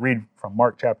want to read from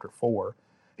Mark chapter 4.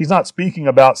 He's not speaking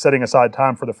about setting aside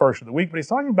time for the first of the week, but he's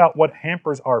talking about what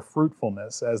hampers our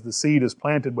fruitfulness as the seed is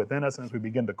planted within us and as we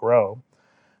begin to grow.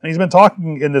 And he's been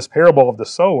talking in this parable of the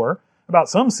sower about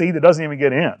some seed that doesn't even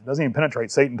get in, doesn't even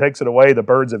penetrate. Satan takes it away. The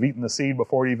birds have eaten the seed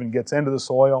before it even gets into the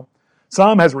soil.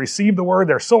 Some has received the word.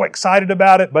 They're so excited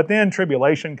about it, but then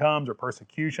tribulation comes or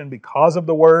persecution because of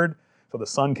the word. So the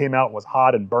sun came out and was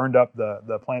hot and burned up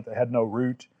the plant that had no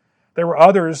root. There were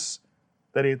others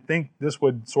that I think this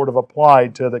would sort of apply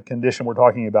to the condition we're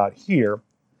talking about here.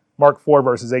 Mark 4,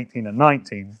 verses 18 and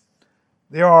 19.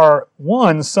 There are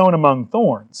ones sown among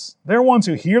thorns. They're ones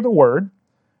who hear the word,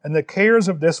 and the cares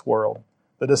of this world,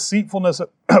 the deceitfulness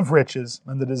of riches,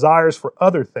 and the desires for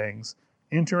other things,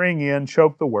 entering in,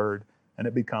 choke the word, and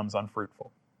it becomes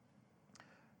unfruitful.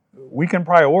 We can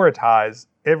prioritize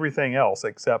everything else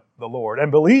except the Lord and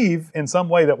believe in some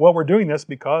way that, well, we're doing this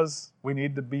because we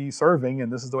need to be serving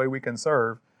and this is the way we can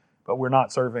serve, but we're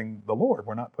not serving the Lord.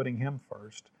 We're not putting Him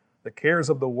first. The cares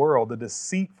of the world, the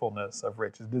deceitfulness of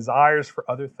riches, desires for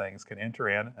other things can enter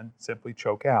in and simply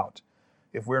choke out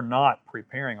if we're not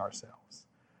preparing ourselves.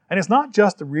 And it's not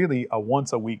just really a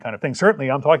once a week kind of thing. Certainly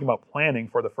I'm talking about planning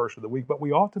for the first of the week, but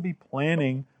we ought to be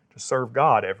planning to serve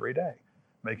God every day,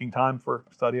 making time for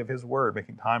study of His Word,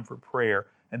 making time for prayer.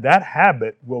 And that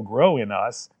habit will grow in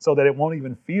us so that it won't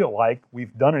even feel like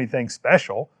we've done anything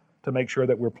special to make sure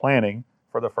that we're planning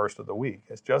for the first of the week.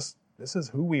 It's just, this is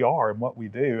who we are and what we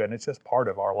do, and it's just part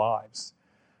of our lives.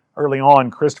 Early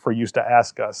on, Christopher used to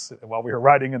ask us while we were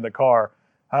riding in the car,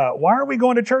 why are we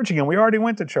going to church again? We already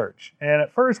went to church. And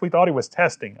at first we thought he was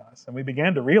testing us. And we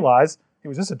began to realize he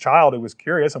was just a child who was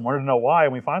curious and wanted to know why.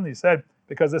 And we finally said,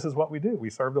 because this is what we do. We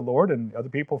serve the Lord, and other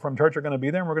people from church are going to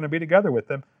be there, and we're going to be together with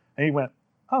them. And he went,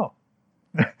 oh.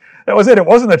 That was it. It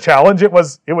wasn't a challenge. It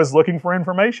was looking for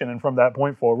information. And from that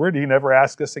point forward, he never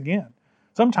asked us again.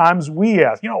 Sometimes we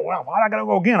ask, well, why am I going to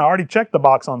go again? I already checked the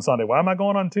box on Sunday. Why am I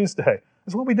going on Tuesday?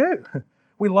 That's what we do.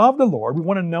 We love the Lord. We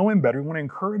want to know Him better. We want to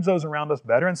encourage those around us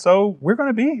better. And so we're going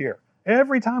to be here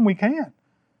every time we can.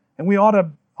 And we ought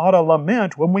to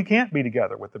lament when we can't be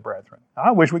together with the brethren.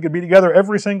 I wish we could be together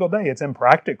every single day. It's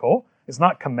impractical. It's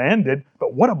not commanded,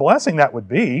 but what a blessing that would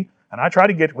be. And I try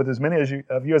to get with as many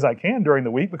of you as I can during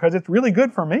the week because it's really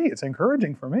good for me. It's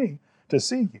encouraging for me to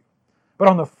see you. But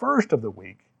on the first of the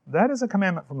week, that is a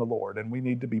commandment from the Lord, and we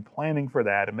need to be planning for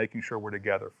that and making sure we're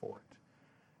together for it.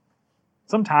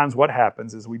 Sometimes what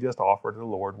happens is we just offer to the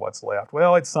Lord what's left.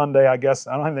 Well, it's Sunday, I guess.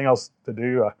 I don't have anything else to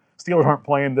do. Steelers aren't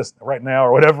playing this right now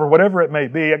or whatever it may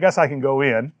be. I guess I can go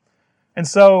in. And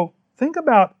so think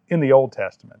about in the Old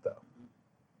Testament, though.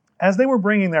 As they were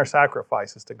bringing their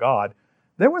sacrifices to God,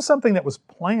 there was something that was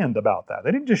planned about that.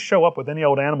 They didn't just show up with any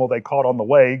old animal they caught on the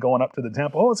way going up to the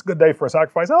temple. Oh, it's a good day for a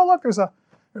sacrifice. Oh, look,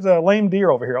 there's a lame deer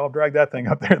over here. I'll drag that thing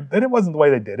up there. Then it wasn't the way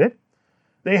they did it.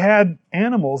 They had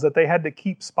animals that they had to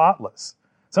keep spotless.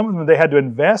 Some of them they had to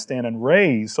invest in and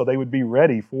raise so they would be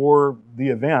ready for the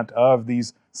event of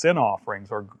these sin offerings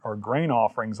or grain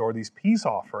offerings or these peace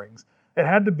offerings. It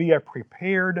had to be a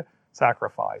prepared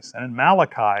sacrifice. And in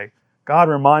Malachi, God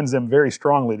reminds them very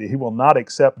strongly that He will not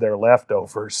accept their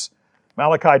leftovers.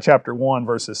 Malachi chapter 1,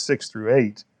 verses 6 through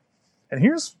 8. And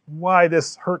here's why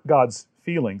this hurt God's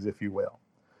feelings, if you will.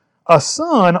 A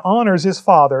son honors his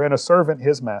father and a servant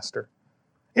his master.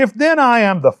 If then I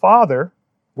am the father,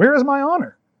 where is my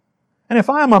honor? And if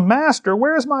I am a master,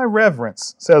 where is my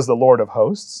reverence, says the Lord of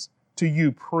hosts, to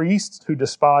you priests who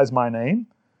despise my name?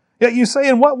 Yet you say,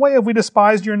 in what way have we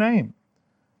despised your name?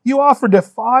 You offer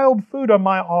defiled food on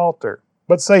my altar,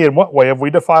 but say, in what way have we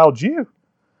defiled you?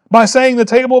 By saying the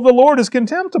table of the Lord is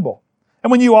contemptible.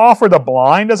 And when you offer the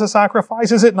blind as a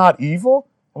sacrifice, is it not evil?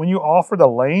 And when you offer the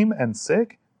lame and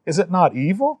sick, is it not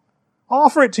evil?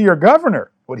 Offer it to your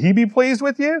governor. Would he be pleased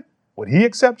with you? Would he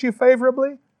accept you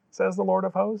favorably? Says the Lord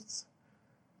of hosts.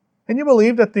 Can you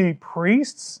believe that the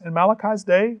priests in Malachi's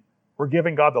day were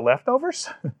giving God the leftovers?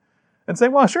 And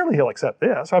saying, well, surely He'll accept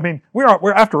this. I mean,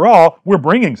 we're after all, we're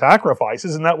bringing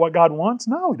sacrifices. Isn't that what God wants?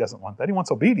 No, He doesn't want that. He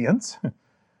wants obedience.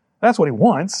 That's what He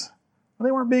wants. But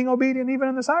they weren't being obedient even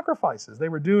in the sacrifices. They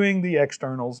were doing the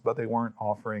externals, but they weren't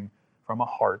offering from a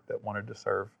heart that wanted to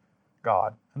serve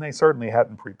God. And they certainly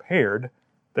hadn't prepared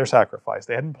their sacrifice.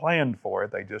 They hadn't planned for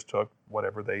it. They just took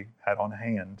whatever they had on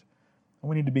hand. And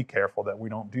we need to be careful that we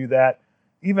don't do that,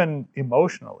 even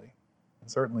emotionally, and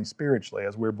certainly spiritually,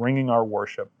 as we're bringing our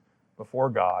worship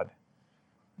before God.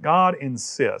 God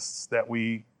insists that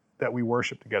we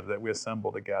worship together, that we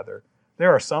assemble together.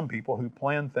 There are some people who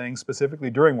plan things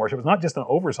specifically during worship. It's not just an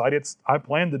oversight. It's, I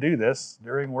plan to do this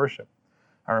during worship.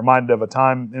 I'm reminded of a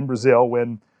time in Brazil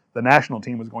when the national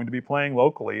team was going to be playing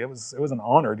locally. It was an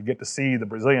honor to get to see the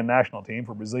Brazilian national team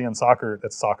for Brazilian soccer.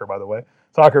 That's soccer, by the way.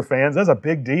 Soccer fans, that's a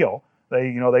big deal.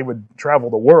 They would travel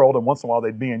the world, and once in a while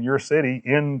they'd be in your city,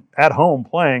 at home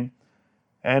playing.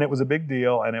 And it was a big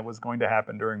deal, and it was going to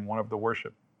happen during one of the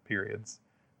worship periods.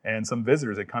 And some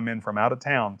visitors had come in from out of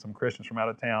town, some Christians from out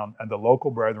of town, and the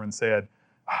local brethren said,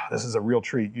 this is a real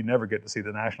treat. You never get to see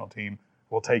the national team.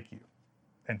 We'll take you.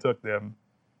 And took them.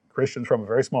 Christians from a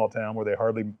very small town where they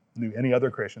hardly knew any other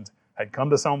Christians had come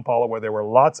to São Paulo, where there were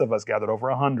lots of us gathered, over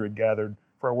 100 gathered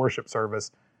for a worship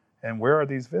service. And where are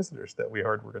these visitors that we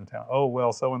heard were in town? Oh,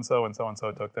 well, so-and-so and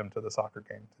so-and-so took them to the soccer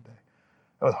game today.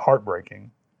 That was heartbreaking.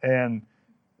 And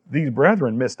these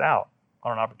brethren missed out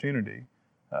on an opportunity.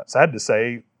 Sad to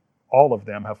say, all of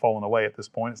them have fallen away at this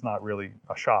point. It's not really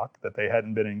a shock that they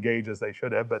hadn't been engaged as they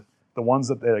should have, but the ones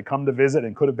that had come to visit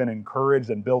and could have been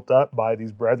encouraged and built up by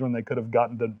these brethren they could have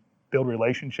gotten to build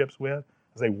relationships with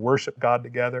as they worship God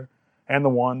together, and the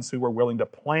ones who were willing to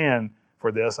plan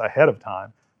for this ahead of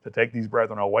time to take these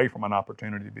brethren away from an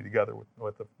opportunity to be together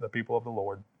with the people of the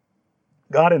Lord.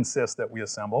 God insists that we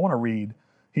assemble. I want to read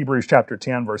Hebrews chapter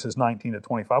 10, verses 19 to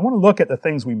 25. I want to look at the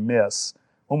things we miss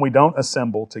when we don't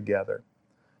assemble together.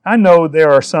 I know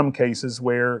there are some cases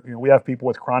where we have people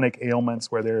with chronic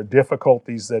ailments, where there are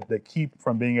difficulties that keep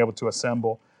from being able to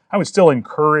assemble. I would still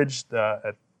encourage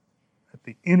at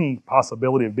any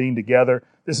possibility of being together,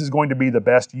 this is going to be the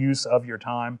best use of your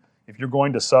time. If you're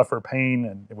going to suffer pain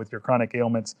and with your chronic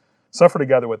ailments, suffer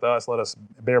together with us. Let us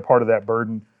bear part of that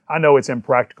burden. I know it's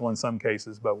impractical in some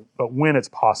cases, but when it's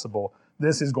possible,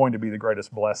 this is going to be the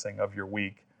greatest blessing of your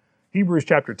week. Hebrews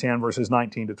chapter 10, verses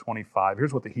 19 to 25.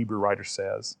 Here's what the Hebrew writer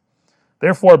says.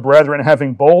 Therefore, brethren,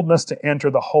 having boldness to enter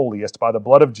the holiest by the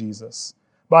blood of Jesus,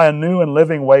 by a new and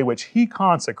living way which He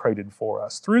consecrated for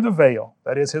us through the veil,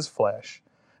 that is His flesh,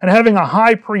 and having a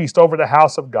high priest over the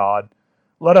house of God,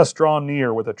 let us draw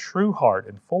near with a true heart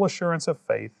and full assurance of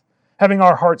faith, having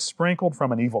our hearts sprinkled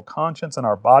from an evil conscience and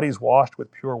our bodies washed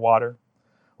with pure water.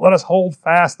 Let us hold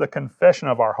fast the confession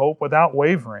of our hope without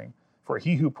wavering, for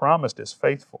He who promised is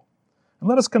faithful. And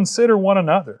let us consider one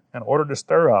another in order to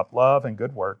stir up love and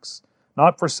good works,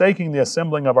 not forsaking the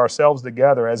assembling of ourselves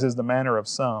together, as is the manner of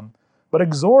some, but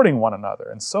exhorting one another,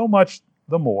 and so much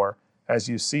the more as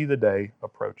you see the day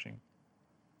approaching.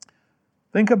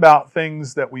 Think about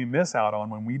things that we miss out on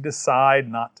when we decide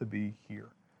not to be here.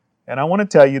 And I want to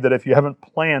tell you that if you haven't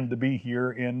planned to be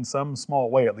here in some small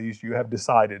way, at least, you have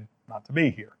decided not to be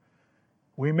here.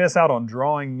 We miss out on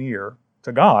drawing near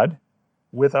to God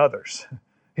with others.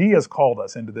 He has called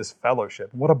us into this fellowship.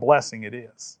 What a blessing it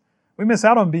is. We miss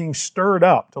out on being stirred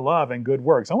up to love and good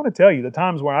works. I want to tell you the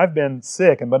times where I've been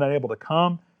sick and been unable to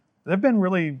come, they've been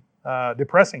really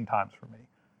depressing times for me.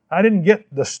 I didn't get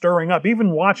the stirring up,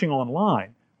 even watching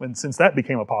online, since that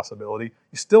became a possibility,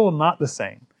 you're still not the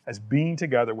same as being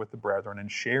together with the brethren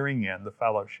and sharing in the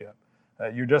fellowship.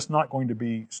 You're just not going to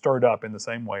be stirred up in the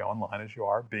same way online as you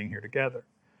are being here together.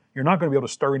 You're not going to be able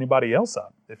to stir anybody else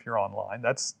up if you're online.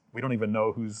 We don't even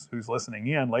know who's listening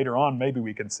in. Later on, maybe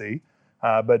we can see,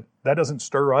 but that doesn't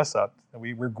stir us up.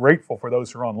 We're grateful for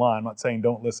those who are online. I'm not saying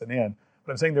don't listen in,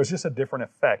 but I'm saying there's just a different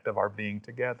effect of our being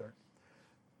together.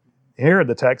 Here,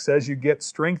 the text says you get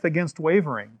strength against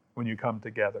wavering when you come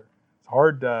together. It's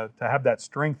hard to have that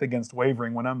strength against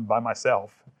wavering when I'm by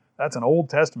myself. That's an Old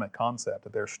Testament concept,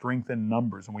 that there's strength in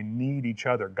numbers, and we need each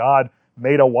other. God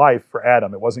made a wife for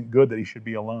Adam. It wasn't good that he should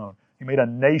be alone. He made a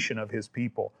nation of his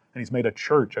people, and he's made a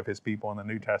church of his people in the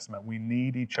New Testament. We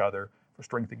need each other for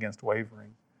strength against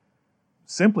wavering.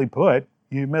 Simply put,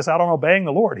 you miss out on obeying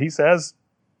the Lord. He says,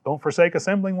 don't forsake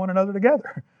assembling one another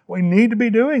together. We need to be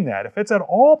doing that. If it's at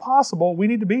all possible, we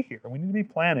need to be here. We need to be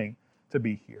planning to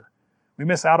be here. We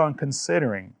miss out on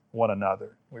considering one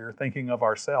another. We're thinking of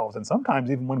ourselves. And sometimes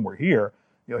even when we're here,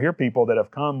 you'll hear people that have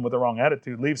come with the wrong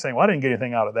attitude leave saying, well, I didn't get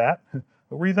anything out of that.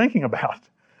 What were you thinking about?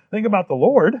 Think about the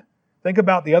Lord. Think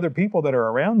about the other people that are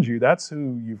around you. That's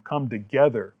who you've come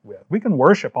together with. We can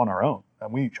worship on our own,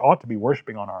 and we ought to be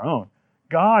worshiping on our own.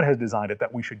 God has designed it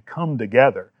that we should come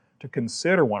together to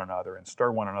consider one another and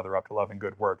stir one another up to love and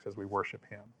good works as we worship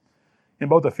Him. In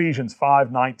both Ephesians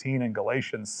 5:19 and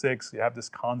Galatians 6, you have this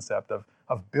concept of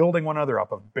building one another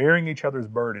up, of bearing each other's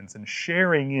burdens and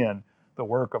sharing in the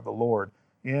work of the Lord,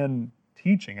 in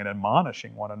teaching and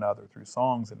admonishing one another through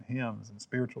songs and hymns and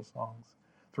spiritual songs,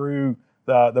 through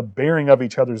the bearing of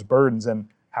each other's burdens. And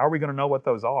how are we going to know what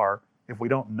those are if we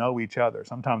don't know each other?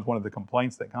 Sometimes one of the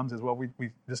complaints that comes is, well, we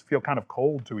just feel kind of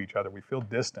cold to each other. We feel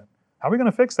distant. How are we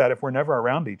going to fix that if we're never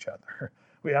around each other?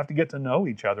 We have to get to know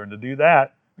each other, and to do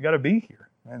that, we got to be here.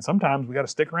 And sometimes we got to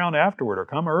stick around afterward or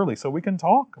come early so we can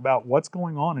talk about what's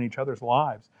going on in each other's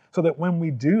lives, so that when we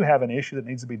do have an issue that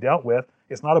needs to be dealt with,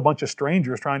 it's not a bunch of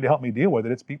strangers trying to help me deal with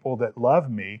it. It's people that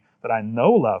love me, that I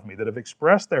know love me, that have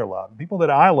expressed their love, people that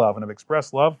I love and have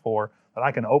expressed love for, that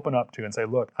I can open up to and say,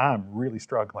 look, I'm really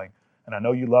struggling, and I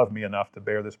know you love me enough to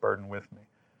bear this burden with me.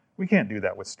 We can't do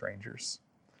that with strangers.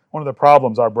 One of the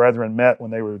problems our brethren met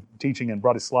when they were teaching in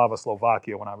Bratislava,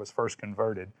 Slovakia, when I was first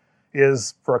converted,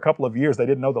 is for a couple of years they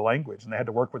didn't know the language and they had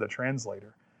to work with a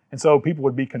translator. And so people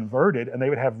would be converted and they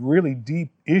would have really deep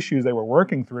issues they were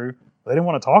working through. They didn't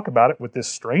want to talk about it with this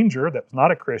stranger that was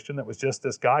not a Christian, that was just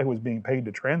this guy who was being paid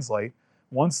to translate.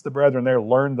 Once the brethren there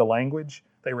learned the language,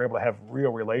 they were able to have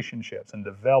real relationships and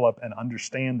develop and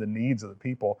understand the needs of the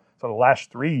people. So the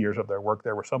last 3 years of their work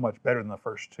there were so much better than the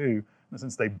first 2,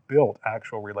 since they built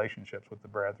actual relationships with the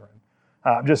brethren.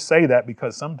 I just say that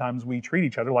because sometimes we treat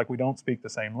each other like we don't speak the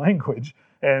same language,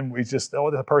 and we just, oh,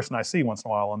 the person I see once in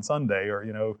a while on Sunday,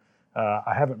 or,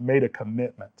 I haven't made a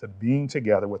commitment to being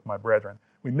together with my brethren.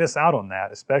 We miss out on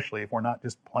that, especially if we're not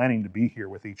just planning to be here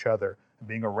with each other and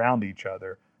being around each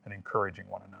other and encouraging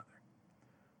one another.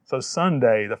 So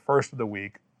Sunday, the first of the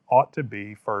week, ought to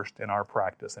be first in our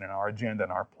practice and in our agenda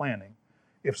and our planning.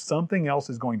 If something else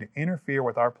is going to interfere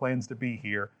with our plans to be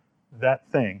here, that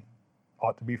thing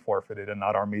ought to be forfeited and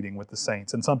not our meeting with the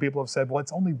saints. And some people have said, well,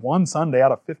 it's only one Sunday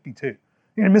out of 52. You're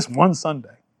going to miss one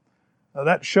Sunday. Now,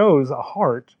 that shows a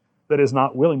heart that is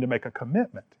not willing to make a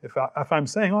commitment. If I'm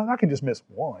saying, well, I can just miss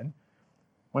one.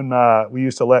 When we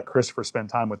used to let Christopher spend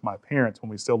time with my parents when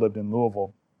we still lived in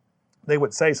Louisville, they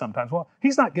would say sometimes, well,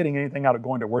 he's not getting anything out of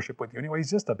going to worship with you anyway.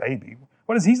 He's just a baby.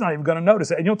 What is he's not even going to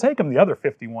notice it? And you'll take him the other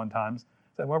 51 times.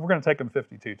 Say, well, we're going to take him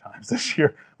 52 times this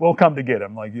year. We'll come to get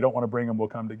him. Like, you don't want to bring him, we'll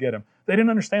come to get him. They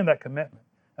didn't understand that commitment.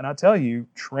 And I tell you,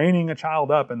 training a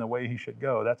child up in the way he should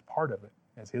go, that's part of it.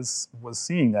 As his was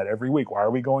seeing that every week. Why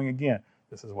are we going again?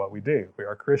 This is what we do. We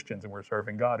are Christians and we're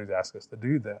serving God who's asked us to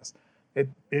do this.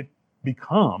 It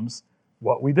becomes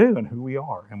what we do and who we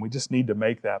are. And we just need to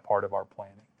make that part of our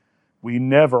planning. We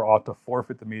never ought to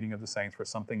forfeit the meeting of the saints for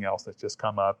something else that's just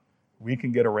come up. We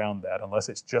can get around that unless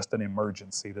it's just an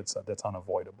emergency that's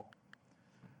unavoidable.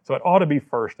 So it ought to be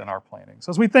first in our planning. So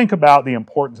as we think about the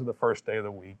importance of the first day of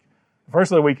the week, the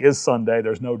first of the week is Sunday.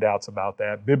 There's no doubts about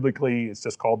that. Biblically, it's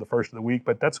just called the first of the week,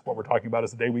 but that's what we're talking about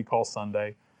is the day we call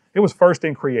Sunday. It was first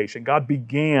in creation. God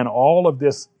began all of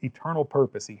this eternal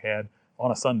purpose he had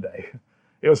on a Sunday.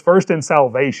 It was first in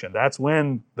salvation. That's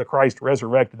when the Christ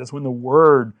resurrected. That's when the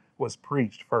Word was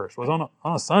preached first. It was on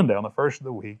a Sunday, on the first of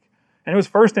the week. And it was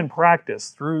first in practice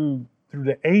through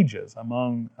the ages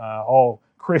among all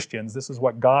Christians. This is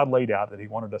what God laid out that he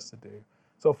wanted us to do.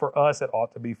 So for us, it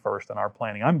ought to be first in our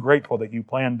planning. I'm grateful that you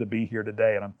planned to be here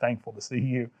today, and I'm thankful to see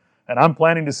you. And I'm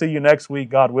planning to see you next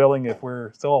week, God willing, if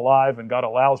we're still alive and God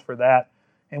allows for that.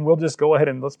 And we'll just go ahead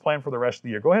and let's plan for the rest of the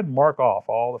year. Go ahead and mark off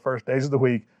all the first days of the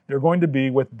week. You're going to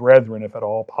be with brethren if at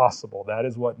all possible. That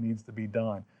is what needs to be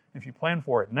done. If you plan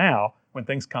for it now, when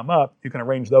things come up, you can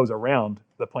arrange those around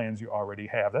the plans you already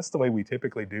have. That's the way we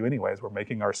typically do anyways. We're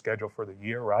making our schedule for the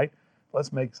year, right?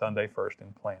 Let's make Sunday first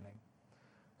in planning.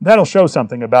 That'll show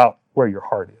something about where your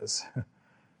heart is.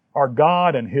 Are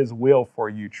God and his will for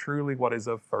you truly what is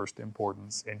of first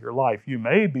importance in your life? You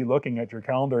may be looking at your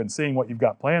calendar and seeing what you've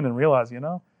got planned and realize,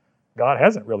 God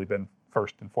hasn't really been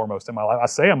first and foremost in my life. I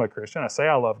say I'm a Christian. I say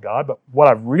I love God, but what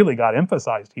I've really got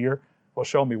emphasized here will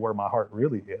show me where my heart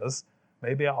really is.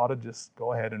 Maybe I ought to just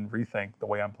go ahead and rethink the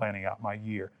way I'm planning out my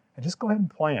year and just go ahead and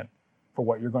plan for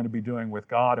what you're going to be doing with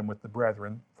God and with the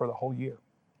brethren for the whole year.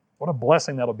 What a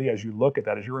blessing that'll be as you look at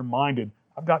that, as you're reminded,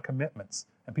 I've got commitments,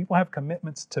 and people have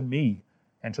commitments to me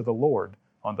and to the Lord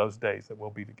on those days that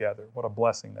we'll be together. What a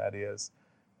blessing that is.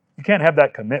 You can't have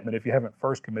that commitment if you haven't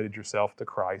first committed yourself to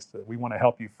Christ. We want to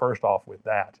help you first off with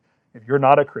that. If you're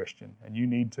not a Christian and you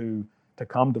need to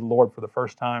come to the Lord for the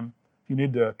first time, if you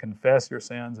need to confess your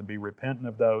sins and be repentant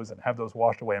of those and have those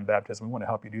washed away in baptism, we want to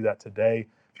help you do that today.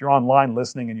 If you're online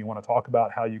listening and you want to talk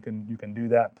about how you can do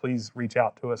that, please reach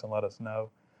out to us and let us know.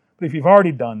 But if you've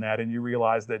already done that and you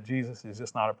realize that Jesus is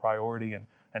just not a priority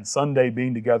and Sunday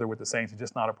being together with the saints is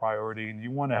just not a priority and you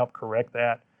want to help correct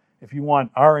that, if you want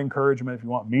our encouragement, if you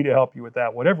want me to help you with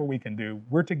that, whatever we can do,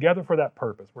 we're together for that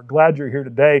purpose. We're glad you're here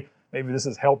today. Maybe this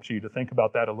has helped you to think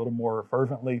about that a little more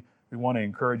fervently. We want to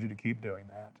encourage you to keep doing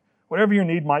that. Whatever your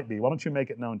need might be, why don't you make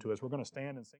it known to us? We're going to stand and sing.